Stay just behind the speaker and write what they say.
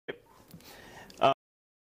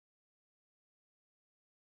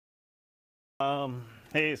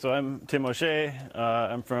Hey, so I'm Tim O'Shea.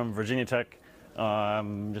 I'm from Virginia Tech.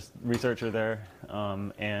 I'm just a researcher there.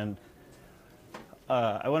 I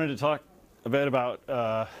wanted to talk a bit about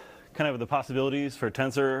kind of the possibilities for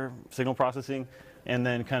tensor signal processing, and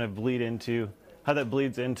then kind of bleed into how that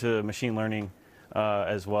bleeds into machine learning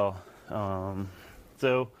as well.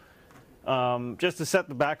 Just to set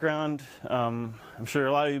the background, I'm sure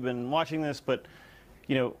a lot of you have been watching this, but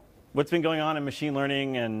what's been going on in machine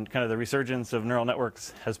learning and kind of the resurgence of neural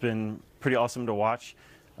networks has been pretty awesome to watch.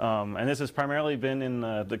 And this has primarily been in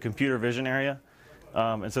the computer vision area.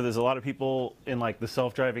 And so there's a lot of people in like the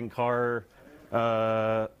self-driving car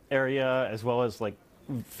area, as well as like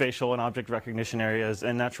facial and object recognition areas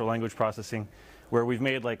and natural language processing, where we've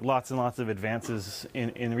made like lots and lots of advances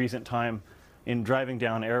in recent time in driving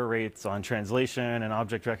down error rates on translation and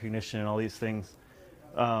object recognition and all these things.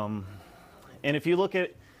 And if you look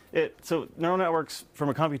at it, so neural networks from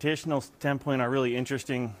a computational standpoint are really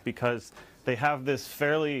interesting because they have this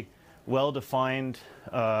fairly well-defined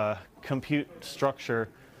compute structure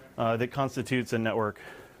that constitutes a network,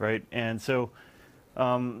 right? And so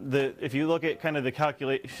if you look at kind of the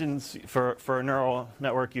calculations for a neural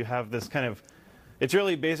network, you have this kind of, it's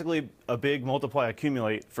really basically a big multiply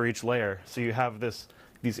accumulate for each layer. So you have these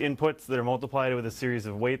inputs that are multiplied with a series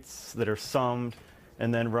of weights that are summed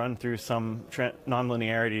and then run through some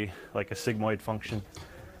nonlinearity, like a sigmoid function.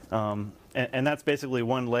 And that's basically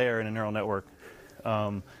one layer in a neural network.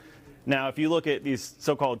 Now, if you look at these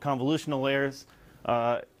so-called convolutional layers,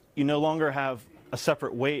 you no longer have a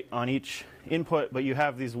separate weight on each input, but you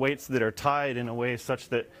have these weights that are tied in a way such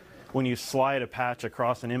that when you slide a patch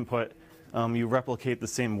across an input, you replicate the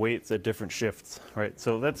same weights at different shifts, right?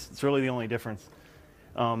 So it's really the only difference.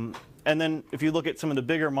 And then if you look at some of the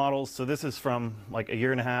bigger models, so this is from like a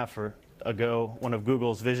year and a half ago, one of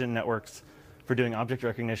Google's vision networks for doing object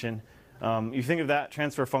recognition. You think of that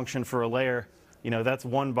transfer function for a layer, that's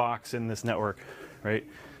one box in this network, right?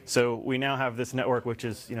 So we now have this network which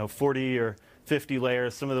is 40 or 50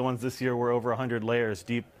 layers. Some of the ones this year were over 100 layers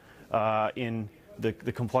deep in the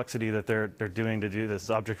complexity that they're doing to do this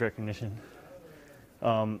object recognition.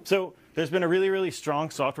 So there's been a really, really strong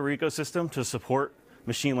software ecosystem to support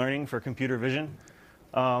machine learning for computer vision.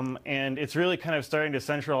 And it's really kind of starting to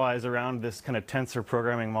centralize around this kind of tensor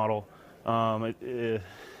programming model. And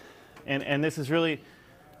this is really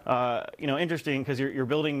interesting because you're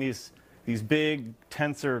building these big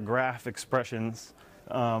tensor graph expressions,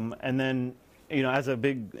 and then as a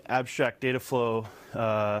big abstract data flow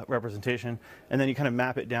representation, and then you kind of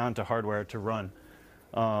map it down to hardware to run.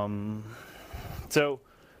 Two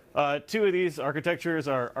of these architectures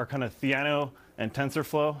are kind of Theano and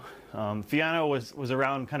TensorFlow. Theano was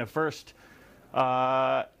around kind of first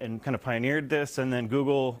and kind of pioneered this, and then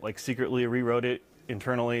Google like secretly rewrote it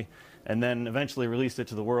internally, and then eventually released it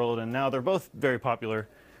to the world, and now they're both very popular.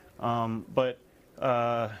 But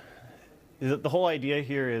the whole idea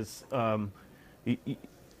here is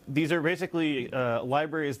these are basically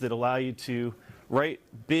libraries that allow you to write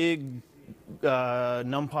big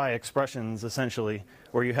NumPy expressions, essentially,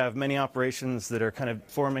 where you have many operations that are kind of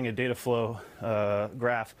forming a data flow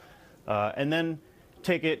graph, and then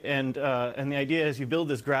take it and the idea is you build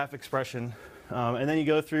this graph expression, and then you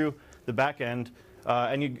go through the back end,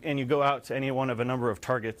 and you go out to any one of a number of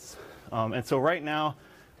targets. And so right now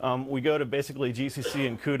we go to basically GCC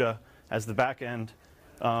and CUDA as the back end,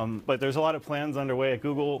 but there's a lot of plans underway at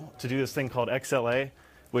Google to do this thing called XLA,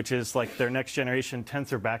 which is like their next generation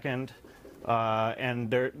tensor backend,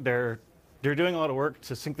 and they're doing a lot of work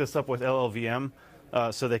to sync this up with LLVM,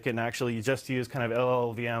 so they can actually just use kind of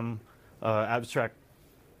LLVM abstract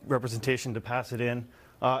representation to pass it in.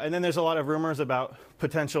 And then there's a lot of rumors about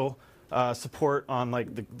potential support on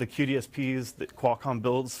like the QDSPs that Qualcomm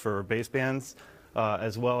builds for basebands,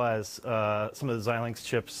 as well as some of the Xilinx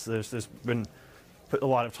chips. There's been a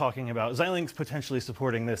lot of talking about Xilinx potentially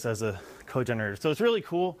supporting this as a code generator. So it's really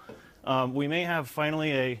cool. We may have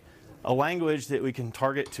finally a language that we can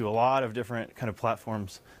target to a lot of different kind of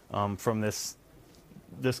platforms from this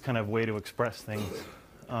kind of way to express things.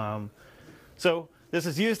 So this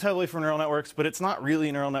is used heavily for neural networks, but it's not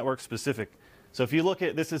really neural network specific. So if you look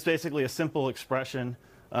at this, is basically a simple expression.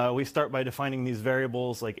 We start by defining these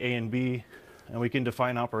variables like a and b, and we can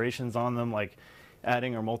define operations on them like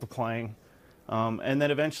adding or multiplying. And then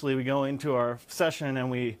eventually we go into our session and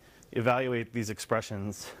we evaluate these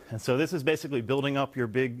expressions. And so this is basically building up your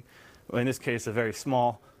big, in this case, a very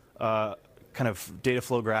small kind of data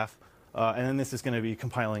flow graph. And then this is going to be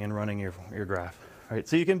compiling and running your graph. Right?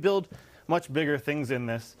 So you can build much bigger things in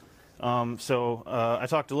this. I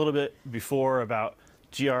talked a little bit before about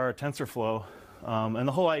GR TensorFlow. And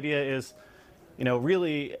the whole idea is,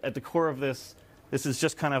 really at the core of this is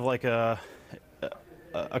just kind of like a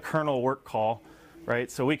kernel work call,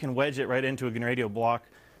 right? So we can wedge it right into a GNU Radio block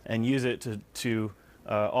and use it to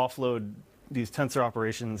offload these tensor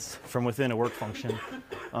operations from within a work function.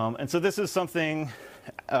 And so this is something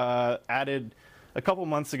added a couple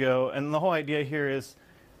months ago, and the whole idea here is,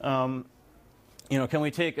 can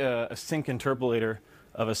we take a sync interpolator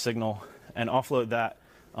of a signal and offload that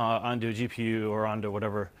onto a GPU or onto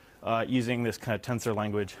whatever using this kind of tensor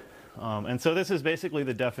language. And so this is basically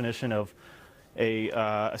the definition of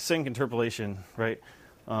a sync interpolation, right?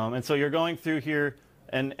 And so you're going through here,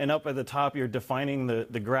 and up at the top, you're defining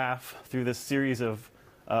the graph through this series of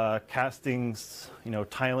castings,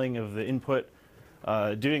 tiling of the input,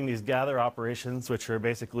 doing these gather operations, which are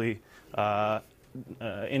basically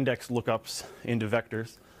index lookups into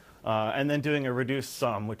vectors, and then doing a reduce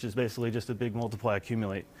sum, which is basically just a big multiply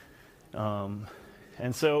accumulate.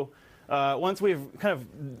 And so once we've kind of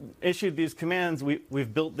issued these commands,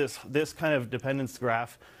 we've built this kind of dependence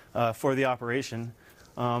graph for the operation.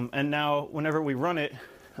 And now whenever we run it,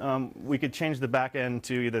 we could change the back end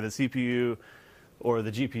to either the CPU or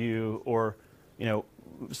the GPU or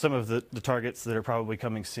some of the targets that are probably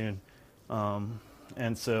coming soon.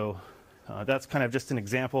 And so that's kind of just an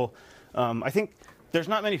example. I think there's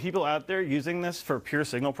not many people out there using this for pure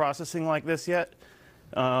signal processing like this yet.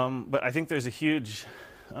 But I think there's a huge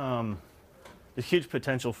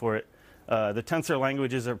potential for it. The tensor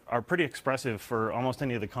languages are pretty expressive for almost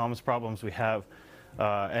any of the comms problems we have.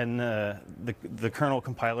 And the kernel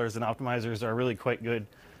compilers and optimizers are really quite good.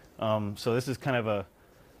 So this is kind of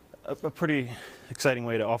a pretty exciting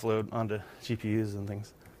way to offload onto GPUs and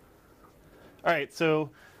things. All right,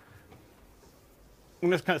 so I'm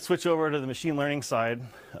going to kind of switch over to the machine learning side.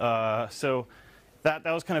 So that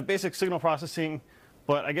was kind of basic signal processing,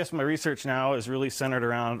 but I guess my research now is really centered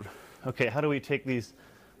around, okay, how do we take these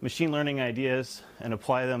machine learning ideas and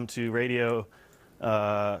apply them to radio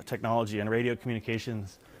technology and radio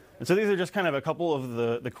communications? And so these are just kind of a couple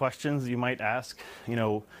of the questions you might ask,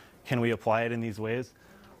 can we apply it in these ways?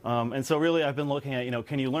 And so really I've been looking at,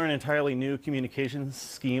 can you learn entirely new communications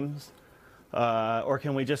schemes? Or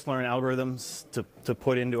can we just learn algorithms to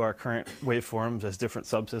put into our current waveforms as different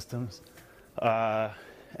subsystems?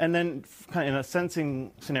 And then kind of in a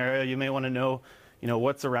sensing scenario, you may want to know,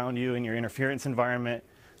 what's around you in your interference environment,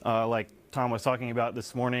 like Tom was talking about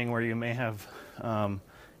this morning, where you may have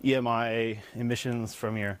EMI emissions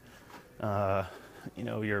from your power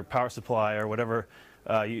supply or whatever.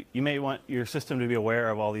 You may want your system to be aware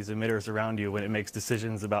of all these emitters around you when it makes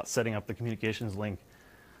decisions about setting up the communications link.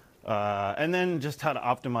 And then just how to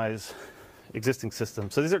optimize existing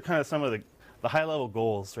systems. So these are kind of some of the high-level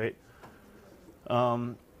goals, right?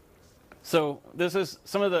 So this is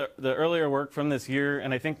some of the earlier work from this year,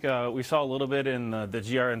 and I think we saw a little bit in the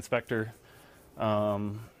GR Inspector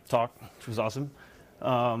talk, which was awesome.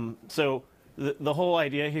 So the whole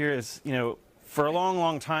idea here is, for a long,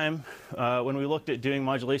 long time, when we looked at doing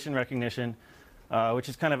modulation recognition, which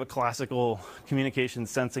is kind of a classical communication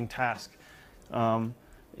sensing task,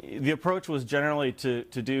 the approach was generally to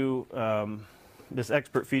do this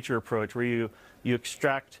expert feature approach, where you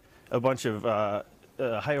extract a bunch of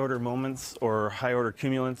high-order moments or high-order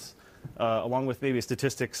cumulants, along with maybe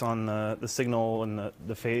statistics on the signal and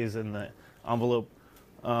the phase and the envelope.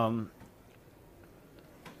 And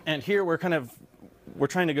here we're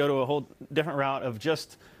trying to go to a whole different route of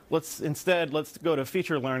just let's go to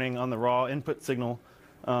feature learning on the raw input signal.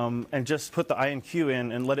 And just put the I and Q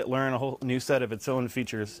in and let it learn a whole new set of its own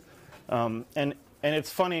features. And it's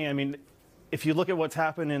funny, I mean, if you look at what's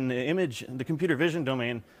happened in the computer vision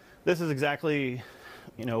domain, this is exactly,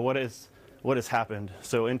 what has happened.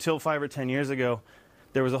 So until 5 or 10 years ago,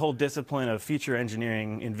 there was a whole discipline of feature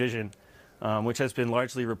engineering in vision, which has been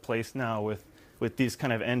largely replaced now with these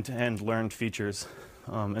kind of end-to-end learned features.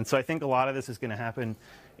 And so I think a lot of this is going to happen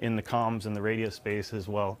in the comms and the radio space as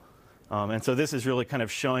well. And so this is really kind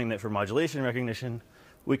of showing that for modulation recognition,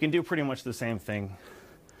 we can do pretty much the same thing.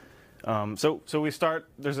 So we start,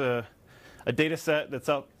 there's a data set that's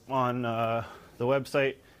up on the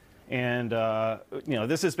website. And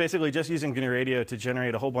this is basically just using GNU Radio to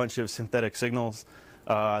generate a whole bunch of synthetic signals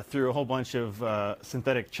through a whole bunch of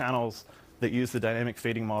synthetic channels that use the dynamic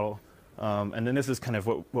fading model. And then this is kind of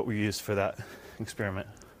what we used for that experiment.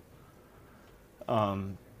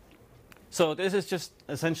 So this is just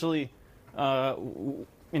essentially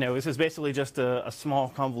this is basically just a small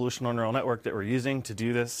convolutional neural network that we're using to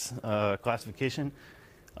do this classification.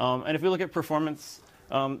 And if we look at performance,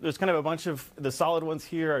 there's kind of a bunch of the solid ones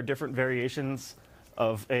here are different variations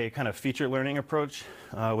of a kind of feature learning approach,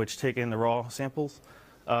 which take in the raw samples.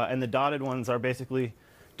 and the dotted ones are basically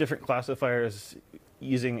different classifiers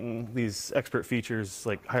using these expert features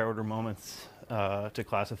like higher order moments to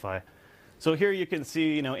classify. So here you can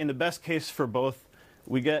see, in the best case for both,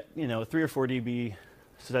 we get 3 or 4 dB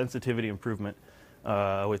sensitivity improvement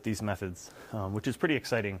with these methods, which is pretty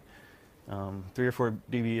exciting. 3 or 4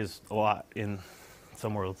 dB is a lot in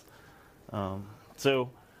some worlds. And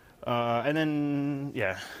then,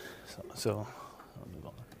 yeah, so I'll move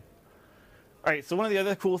on. All right, so one of the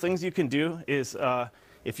other cool things you can do is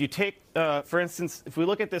if you take, for instance, if we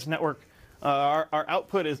look at this network, our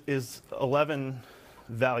output is 11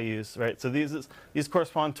 values, right? So these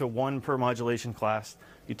correspond to 1 per modulation class.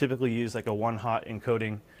 You typically use like a 1-hot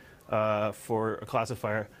encoding for a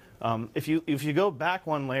classifier. If you go back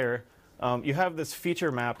 1 layer, you have this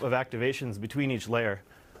feature map of activations between each layer.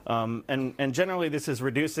 And generally this is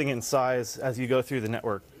reducing in size as you go through the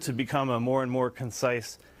network to become a more and more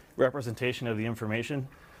concise representation of the information.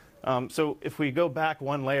 So if we go back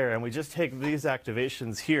 1 layer and we just take these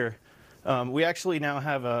activations here, we actually now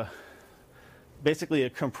have basically a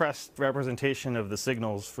compressed representation of the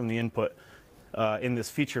signals from the input in this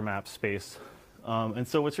feature map space. And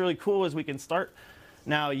so what's really cool is we can start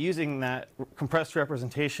now using that compressed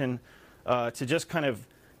representation to just kind of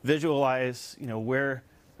visualize, where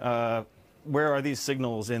are these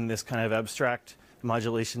signals in this kind of abstract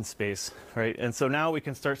modulation space, right? And so now we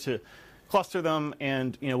can start to cluster them,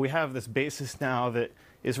 and we have this basis now that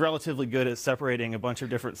is relatively good at separating a bunch of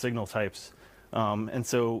different signal types. And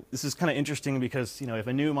so this is kind of interesting because if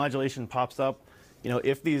a new modulation pops up,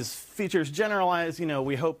 if these features generalize,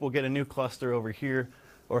 we hope we'll get a new cluster over here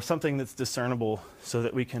or something that's discernible so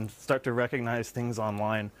that we can start to recognize things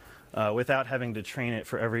online without having to train it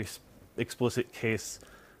for every explicit case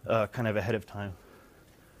kind of ahead of time.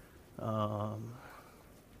 All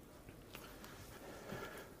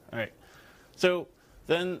right. So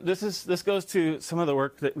then this goes to some of the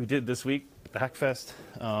work that we did this week at the Hackfest.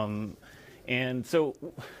 And so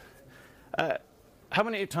how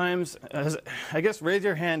many times, I guess raise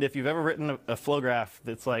your hand if you've ever written a flow graph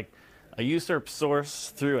that's like a usurp source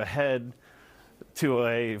through a head to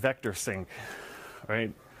a vector sink,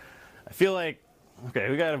 right? I feel like, okay,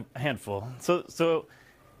 we got a handful. So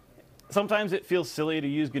sometimes it feels silly to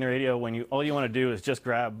use GNU Radio when all you want to do is just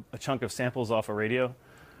grab a chunk of samples off a radio.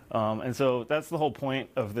 And so that's the whole point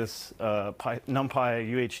of this NumPy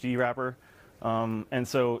UHD wrapper. And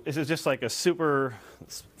so this is just like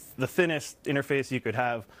the thinnest interface you could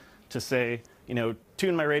have to say,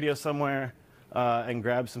 tune my radio somewhere and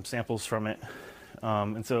grab some samples from it.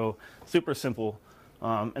 And so super simple.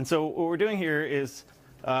 And so what we're doing here is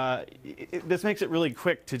this makes it really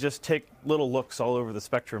quick to just take little looks all over the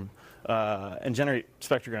spectrum and generate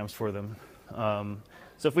spectrograms for them.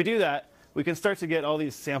 So if we do that, we can start to get all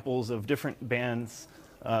these samples of different bands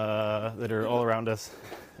that are all around us.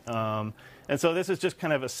 And so this is just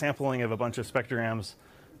kind of a sampling of a bunch of spectrograms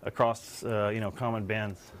across common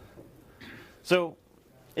bands. So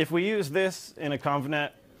if we use this in a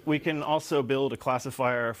convnet, we can also build a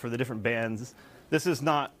classifier for the different bands. This is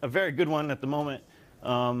not a very good one at the moment,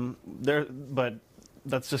 but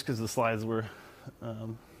that's just because the slides were a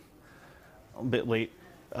bit late.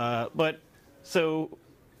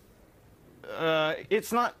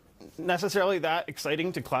 It's not necessarily that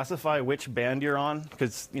exciting to classify which band you're on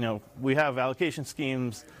because we have allocation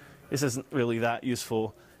schemes. This isn't really that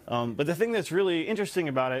useful. But the thing that's really interesting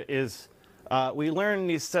about it is we learn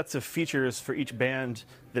these sets of features for each band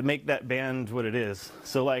that make that band what it is.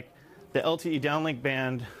 So like the LTE downlink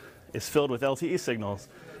band is filled with LTE signals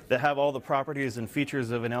that have all the properties and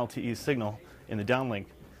features of an LTE signal in the downlink.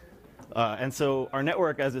 And so our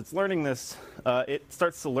network, as it's learning this, it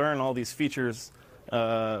starts to learn all these features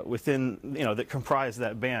within, that comprise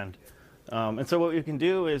that band. And so what we can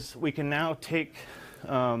do is we can now take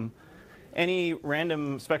any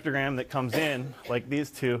random spectrogram that comes in, like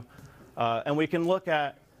these two, and we can look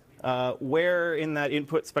at where in that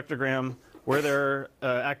input spectrogram were there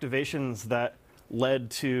activations that led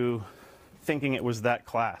to thinking it was that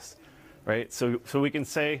class, right? So we can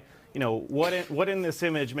say, what in this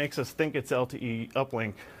image makes us think it's LTE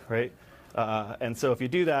uplink, right? And so if you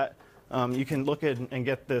do that, you can look at and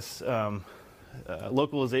get this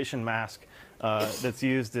localization mask that's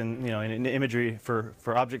used in imagery for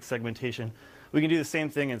object segmentation. We can do the same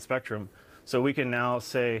thing in spectrum. So we can now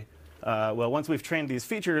say, well, once we've trained these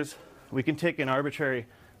features, we can take in arbitrary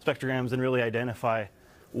spectrograms and really identify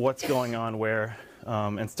what's going on where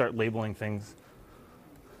and start labeling things.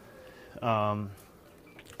 All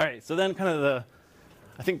right, so then kind of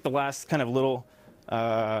I think the last kind of little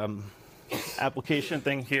application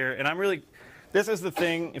thing here, and I'm really this is the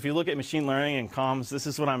thing, if you look at machine learning and comms, this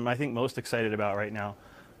is what I'm, I think, most excited about right now.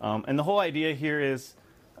 And the whole idea here is,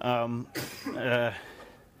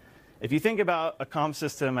 if you think about a comm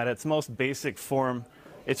system at its most basic form,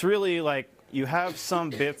 it's really like you have some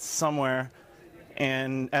bits somewhere,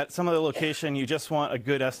 and at some other location, you just want a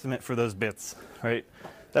good estimate for those bits, right?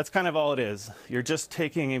 That's kind of all it is. You're just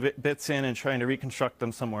taking bits in and trying to reconstruct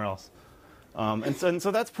them somewhere else. And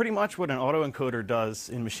so that's pretty much what an autoencoder does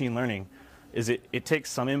in machine learning, is it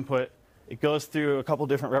takes some input, it goes through a couple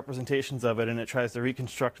different representations of it, and it tries to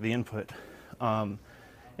reconstruct the input. And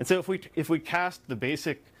so if we cast the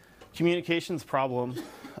basic communications problem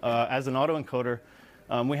as an autoencoder,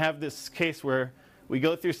 we have this case where we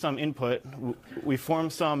go through some input, we form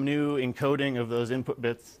some new encoding of those input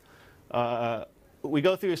bits, we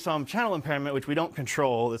go through some channel impairment, which we don't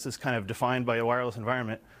control. This is kind of defined by a wireless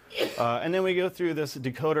environment. And then we go through this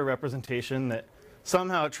decoder representation that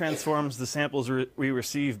somehow transforms the samples we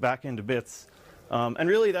receive back into bits. And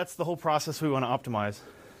really, that's the whole process we want to optimize.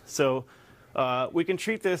 So we can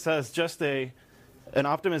treat this as just an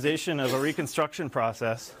optimization of a reconstruction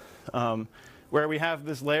process where we have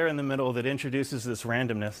this layer in the middle that introduces this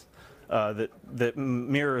randomness that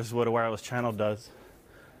mirrors what a wireless channel does.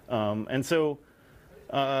 And so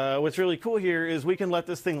what's really cool here is we can let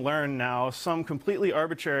this thing learn now some completely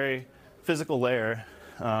arbitrary physical layer.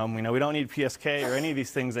 We don't need PSK or any of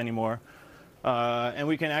these things anymore. And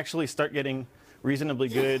we can actually start getting reasonably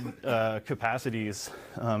good capacities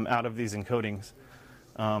out of these encodings.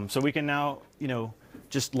 So we can now,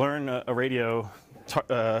 just learn a radio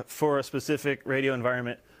for a specific radio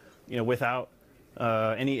environment, without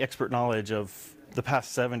any expert knowledge of the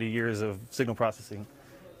past 70 years of signal processing.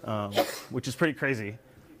 Which is pretty crazy.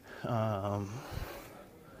 So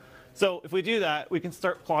if we do that, we can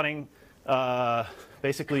start plotting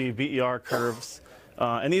basically BER curves,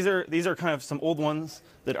 and these are kind of some old ones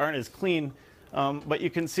that aren't as clean, but you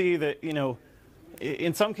can see that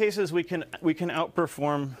in some cases we can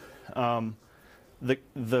outperform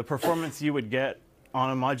the performance you would get on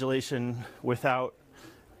a modulation without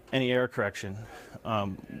any error correction,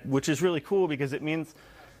 which is really cool because it means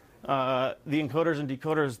the encoders and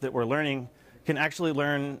decoders that we're learning can actually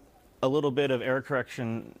learn a little bit of error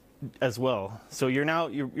correction as well. So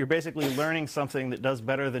you're basically learning something that does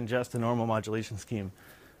better than just a normal modulation scheme.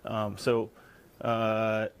 There's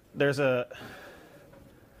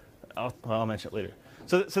I'll mention it later.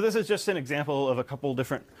 So this is just an example of a couple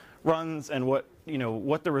different runs and what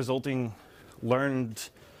the resulting learned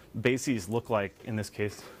bases look like in this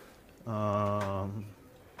case. Yeah,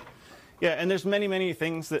 and there's many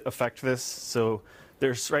things that affect this. So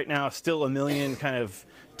there's right now still a million kind of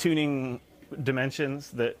tuning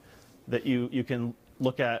dimensions that you can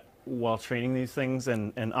look at while training these things,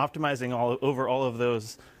 and optimizing over all of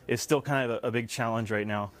those is still kind of a big challenge right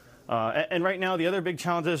now. And right now the other big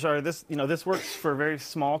challenges are this. This works for very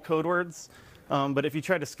small code words, but if you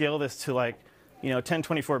try to scale this to like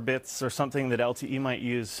 1024 bits or something that LTE might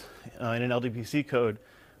use in an LDPC code,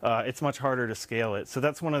 it's much harder to scale it. So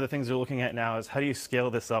that's one of the things we're looking at now, is how do you scale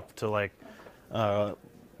this up to like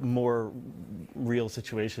more real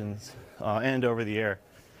situations and over the air.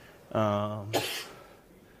 All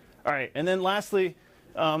right, and then lastly,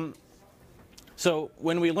 so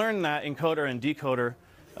when we learn that encoder and decoder,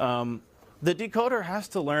 the decoder has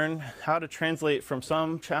to learn how to translate from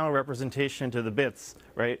some channel representation to the bits,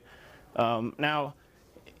 right? Now,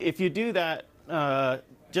 if you do that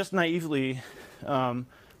just naively,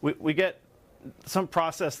 we get some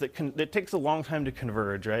process that takes a long time to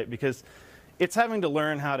converge, right? Because it's having to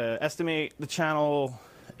learn how to estimate the channel,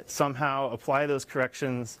 somehow apply those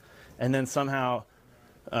corrections, and then somehow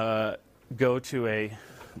go to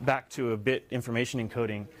back to a bit information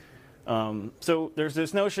encoding. So there's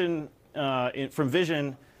this notion from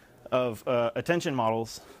vision of attention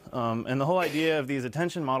models, and the whole idea of these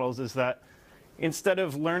attention models is that instead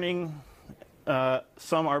of learning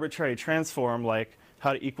some arbitrary transform like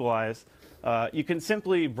how to equalize, you can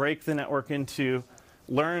simply break the network into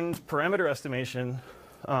learned parameter estimation,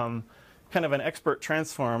 kind of an expert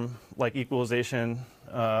transform like equalization,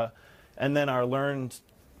 and then our learned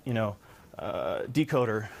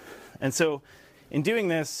decoder. And so in doing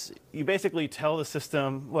this, you basically tell the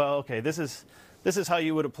system, well, okay, this is how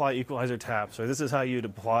you would apply equalizer taps, or this is how you'd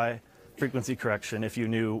apply frequency correction if you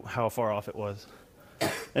knew how far off it was.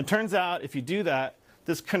 And it turns out if you do that,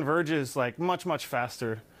 this converges like much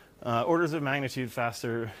faster, orders of magnitude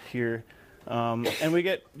faster here, and we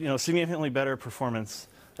get significantly better performance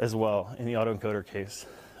as well in the autoencoder case.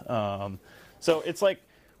 So it's like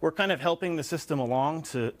we're kind of helping the system along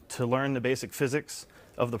to learn the basic physics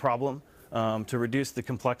of the problem, to reduce the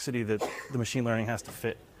complexity that the machine learning has to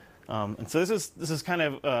fit. And so this is kind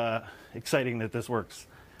of exciting that this works.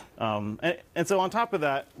 And so on top of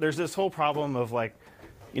that, there's this whole problem of like,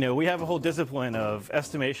 we have a whole discipline of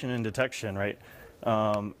estimation and detection, right?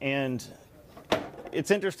 And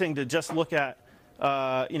it's interesting to just look at,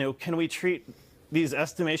 can we treat these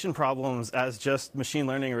estimation problems as just machine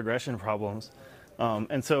learning regression problems?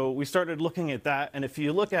 And so we started looking at that. And if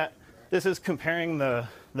you look at, this is comparing the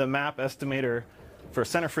map estimator for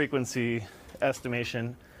center frequency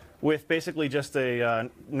estimation with basically just a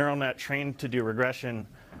neural net trained to do regression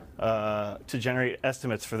to generate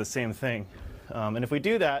estimates for the same thing. And if we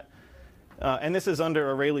do that, and this is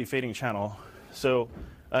under a Rayleigh fading channel, so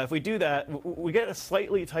if we do that, we get a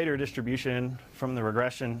slightly tighter distribution from the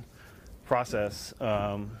regression process.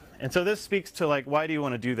 And so this speaks to like, why do you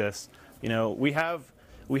want to do this? We have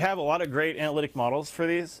a lot of great analytic models for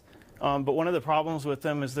these, but one of the problems with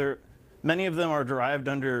them is many of them are derived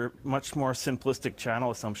under much more simplistic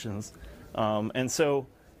channel assumptions. And so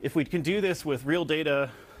if we can do this with real data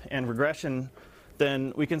and regression,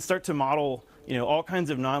 then we can start to model all kinds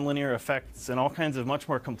of nonlinear effects and all kinds of much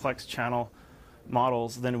more complex channel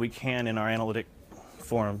models than we can in our analytic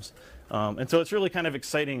forms. And so it's really kind of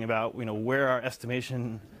exciting about where our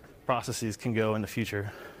estimation processes can go in the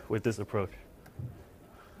future with this approach.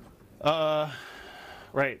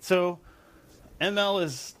 Right, so ML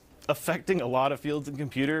is affecting a lot of fields in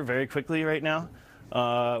computer very quickly right now,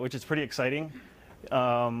 which is pretty exciting.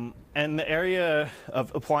 And the area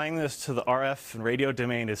of applying this to the RF and radio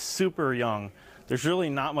domain is super young. There's really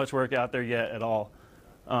not much work out there yet at all.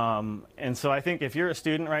 And so I think if you're a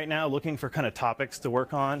student right now looking for kind of topics to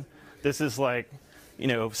work on, this is like,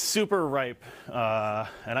 super ripe.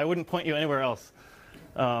 And I wouldn't point you anywhere else.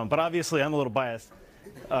 But obviously, I'm a little biased.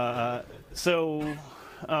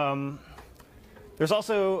 There's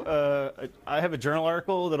also, I have a journal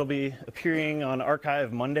article that'll be appearing on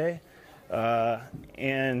Archive Monday.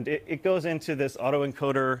 And it goes into this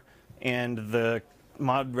autoencoder and the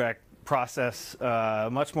modrec process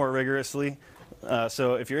much more rigorously.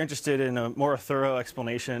 So if you're interested in a more thorough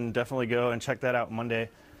explanation, definitely go and check that out Monday.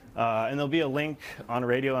 And there'll be a link on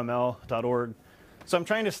radioml.org. So I'm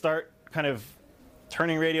trying to start kind of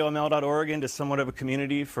turning radioml.org into somewhat of a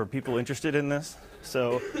community for people interested in this.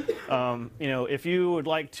 So, if you would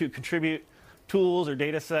like to contribute tools or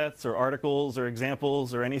data sets or articles or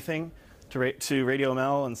examples or anything to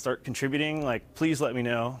RadioML and start contributing, like, please let me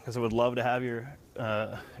know, because I would love to have your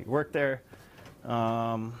work there.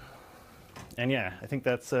 And yeah, I think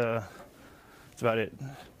that's about it.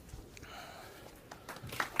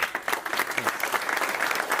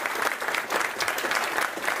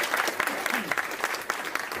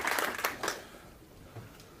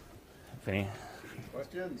 Any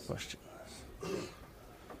questions?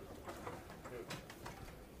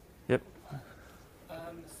 Yep.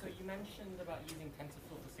 So you mentioned about using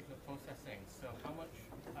TensorFlow for signal processing. So how much?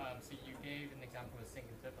 So you gave an example of a sync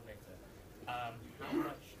interpolator. How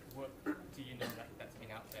much work do you know that's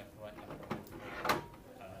been out there for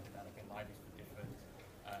developing libraries for different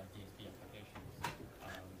DSP applications?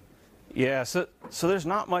 Yeah. So there's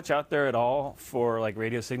not much out there at all for like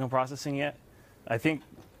radio signal processing yet. I think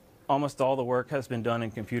almost all the work has been done in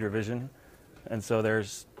computer vision, and so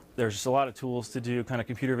there's a lot of tools to do kind of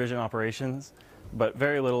computer vision operations, but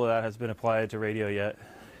very little of that has been applied to radio yet.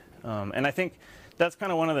 And I think that's kind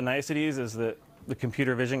of one of the niceties is that the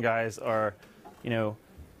computer vision guys are,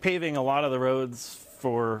 paving a lot of the roads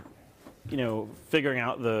for, figuring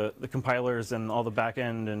out the compilers and all the back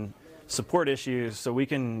end and support issues, so we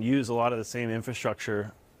can use a lot of the same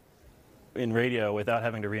infrastructure in radio without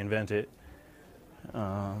having to reinvent it.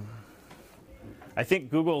 I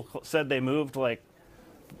think Google said they moved like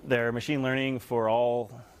their machine learning for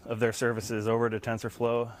all of their services over to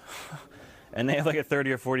TensorFlow, and they have like a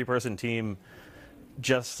 30 or 40 person team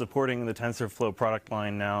just supporting the TensorFlow product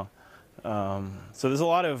line now. So there's a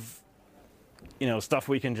lot of stuff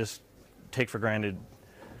we can just take for granted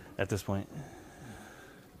at this point.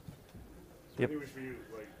 So anyways, for you,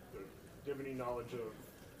 like, do you have any knowledge of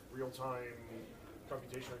real-time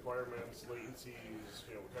computation requirements, latencies,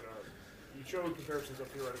 kind of, you showed comparisons of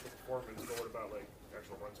theoretical performance, but what about like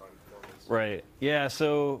actual runtime performance? Right. Yeah.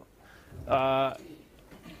 So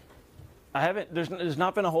there's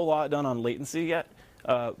not been a whole lot done on latency yet,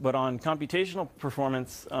 but on computational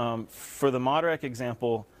performance, for the modrec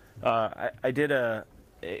example, I did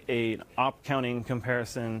an op counting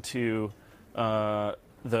comparison to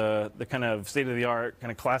the kind of state-of-the-art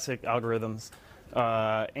kind of classic algorithms.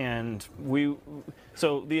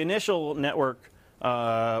 So the initial network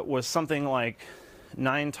was something like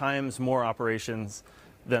 9 times more operations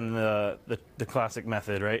than the classic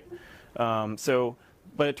method, right?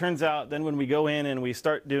 But it turns out then when we go in and we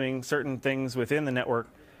start doing certain things within the network,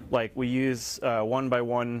 like we use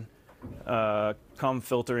one-by-one conv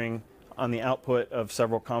filtering on the output of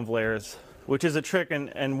several conv layers, which is a trick,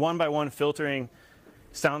 and one-by-one filtering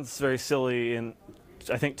sounds very silly, and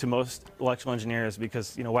I think to most electrical engineers,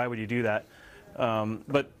 because why would you do that?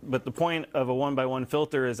 But the point of a one-by-one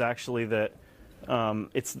filter is actually that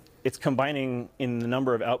it's combining in the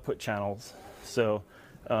number of output channels. So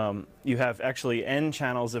you have actually n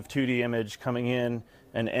channels of 2D image coming in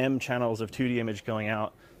and m channels of 2D image going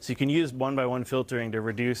out. So you can use one-by-one filtering to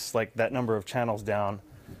reduce that number of channels down.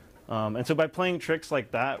 And so by playing tricks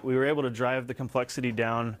like that, we were able to drive the complexity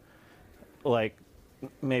down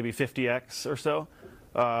maybe 50x or so.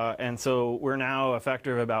 And so we're now a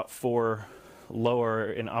factor of about 4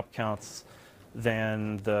 lower in op counts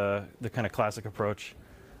than the kind of classic approach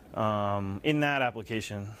in that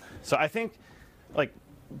application. So I think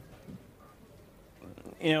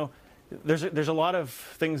there's a lot of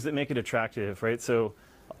things that make it attractive, right? So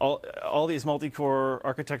all these multi-core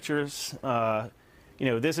architectures,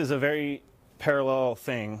 this is a very parallel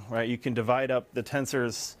thing, right? You can divide up the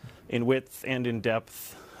tensors in width and in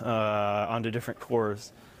depth onto different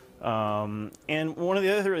cores. And one of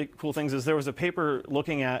the other really cool things is there was a paper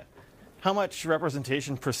looking at how much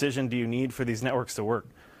representation precision do you need for these networks to work.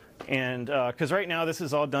 And because right now this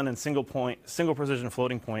is all done in single precision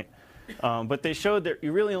floating point. But they showed that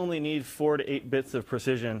you really only need 4 to 8 bits of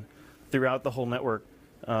precision throughout the whole network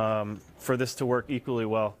for this to work equally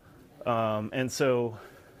well. And so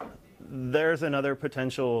there's another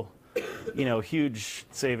potential, huge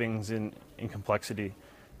savings in complexity.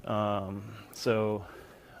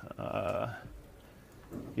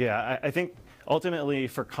 Yeah, I think ultimately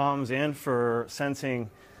for comms and for sensing,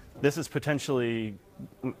 this is potentially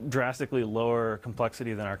drastically lower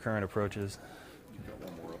complexity than our current approaches. You got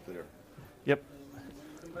one more up there. Yep.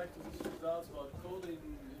 Come back to these results about coding.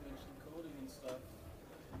 You mentioned coding and stuff.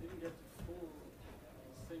 You didn't get the full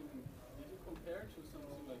thing. Did you compare to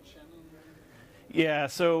something like Shannon? Yeah,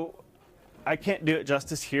 so I can't do it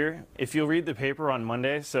justice here. If you'll read the paper on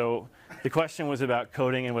Monday, so the question was about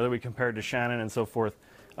coding and whether we compared to Shannon and so forth.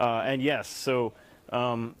 And yes, so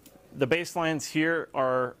the baselines here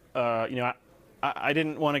are, I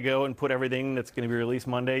didn't want to go and put everything that's going to be released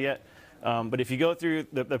Monday yet. But if you go through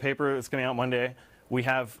the paper that's coming out Monday, we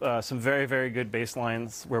have some very, very good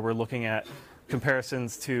baselines where we're looking at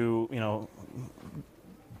comparisons to,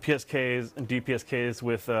 PSKs and DPSKs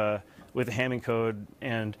with the Hamming code,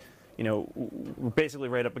 and we're basically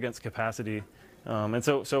right up against capacity. And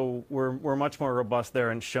so we're much more robust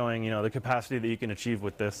there in showing the capacity that you can achieve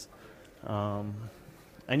with this.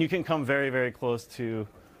 And you can come very, very close to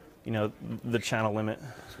the channel limit.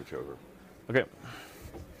 Switch over. Okay.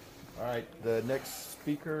 All right, the next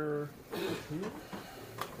speaker.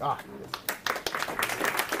 Yes.